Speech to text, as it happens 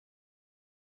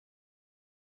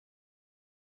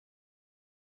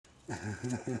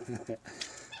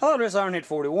Hello, this is Ironhead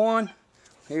 41.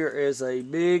 Here is a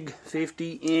big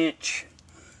 50-inch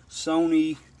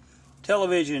Sony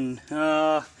television.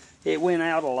 It went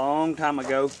out a long time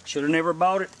ago. Should have never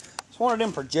bought it. It's one of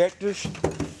them projectors.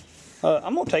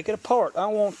 I'm going to take it apart. I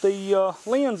want the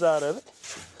lens out of it.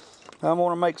 I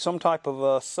want to make some type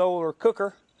of solar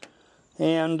cooker.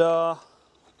 And to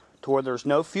where there's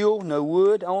no fuel, no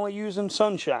wood, only using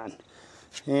sunshine.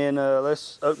 And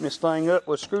let's open this thing up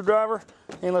with a screwdriver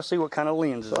and let's see what kind of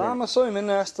lens is in it. I'm assuming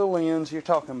that's the lens you're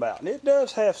talking about. And it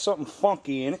does have something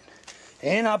funky in it.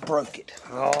 And I broke it.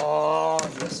 Oh,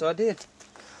 yes I did.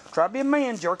 Try to be a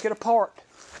man, jerk it apart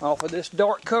off of this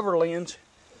dark cover lens.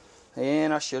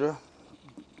 And I should have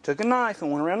took a knife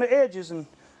and went around the edges and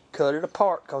cut it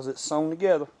apart because it's sewn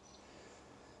together.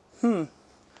 Well,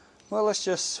 let's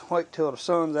just wait till the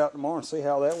sun's out tomorrow and see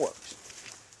how that works.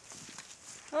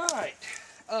 Alright,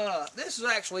 this is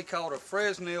actually called a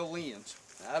Fresnel lens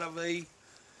out of a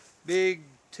big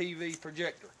TV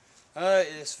projector.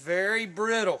 It's very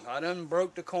brittle. I done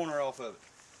broke the corner off of it.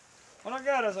 What I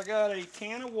got is I got a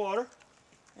can of water,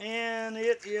 and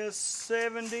it is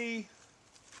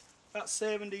about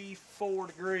 74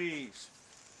 degrees.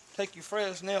 Take your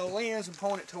Fresnel lens and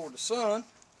point it toward the sun,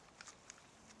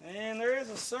 and there is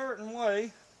a certain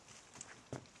way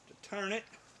to turn it.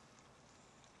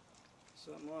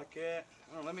 Something like that.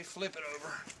 Oh, let me flip it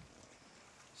over.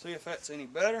 See if that's any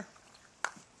better.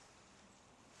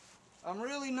 I'm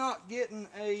really not getting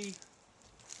a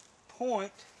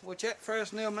point, which that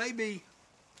Fresnel may be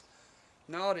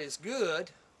not as good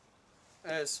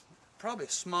as probably a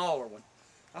smaller one.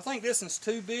 I think this one's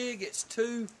too big. It's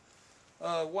too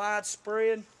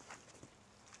widespread.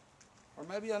 Or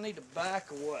maybe I need to back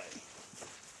away.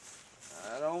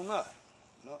 I don't know.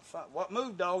 Not fine. What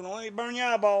move, dog? Don't let me burn your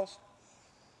eyeballs.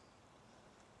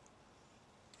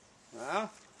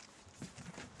 Now,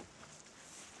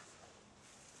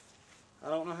 I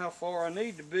don't know how far I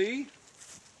need to be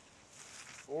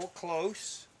or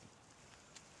close.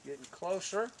 Getting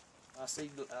closer. I see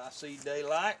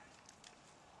daylight.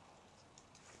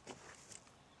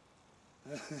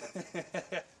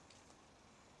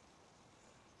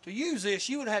 To use this,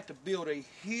 you would have to build a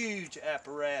huge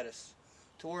apparatus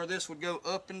to where this would go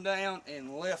up and down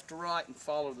and left to right and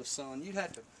follow the sun. You'd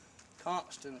have to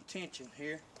constant attention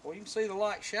here. Well, you can see the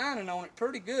light shining on it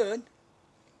pretty good,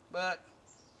 but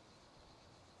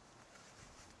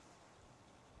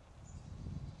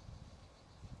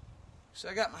so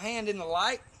I got my hand in the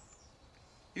light.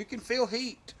 You can feel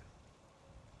heat,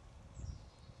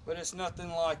 but it's nothing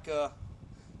like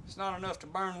it's not enough to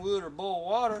burn wood or boil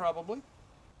water probably.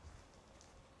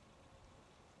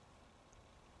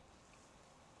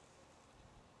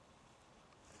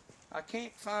 I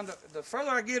can't find the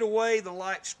further I get away, the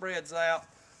light spreads out,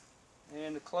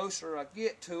 and the closer I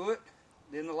get to it,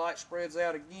 then the light spreads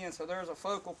out again. So there's a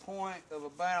focal point of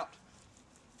about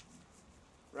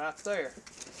right there,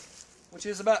 which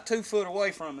is about 2 foot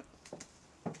away from it.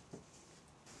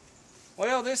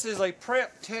 Well, this is a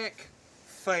Prep Tech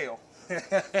fail.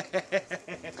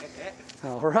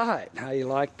 All right, how you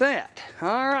like that?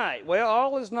 All right, well,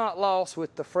 all is not lost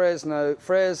with the Fresnel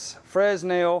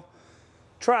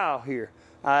trial here.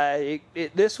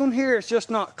 This one here is just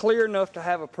not clear enough to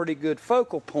have a pretty good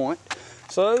focal point.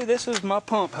 So this is my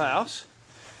pump house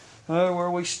where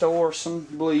we store some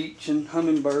bleach and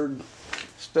hummingbird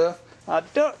stuff. I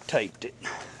duct taped it,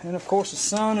 and of course the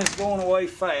sun is going away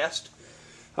fast.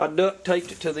 I duct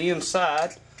taped it to the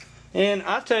inside, and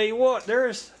I tell you what,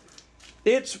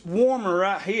 it's warmer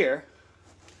right here.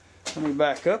 Let me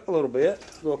back up a little bit,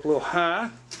 go up a little high.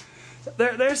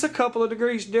 There's a couple of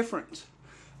degrees difference.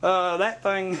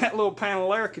 That little panel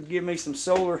there could give me some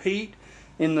solar heat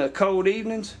in the cold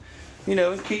evenings, you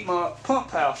know, and keep my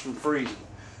pump house from freezing.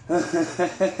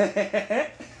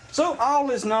 So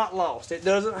all is not lost. It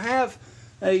doesn't have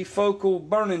a focal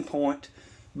burning point,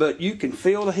 but you can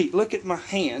feel the heat. Look at my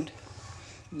hand,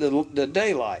 the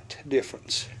daylight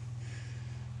difference.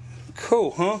 Cool,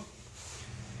 huh?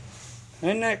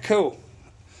 Isn't that cool?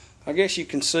 I guess you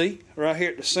can see right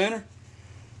here at the center.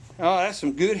 Oh, that's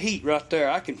some good heat right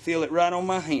there. I can feel it right on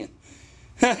my hand.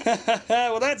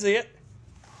 Well, that's it.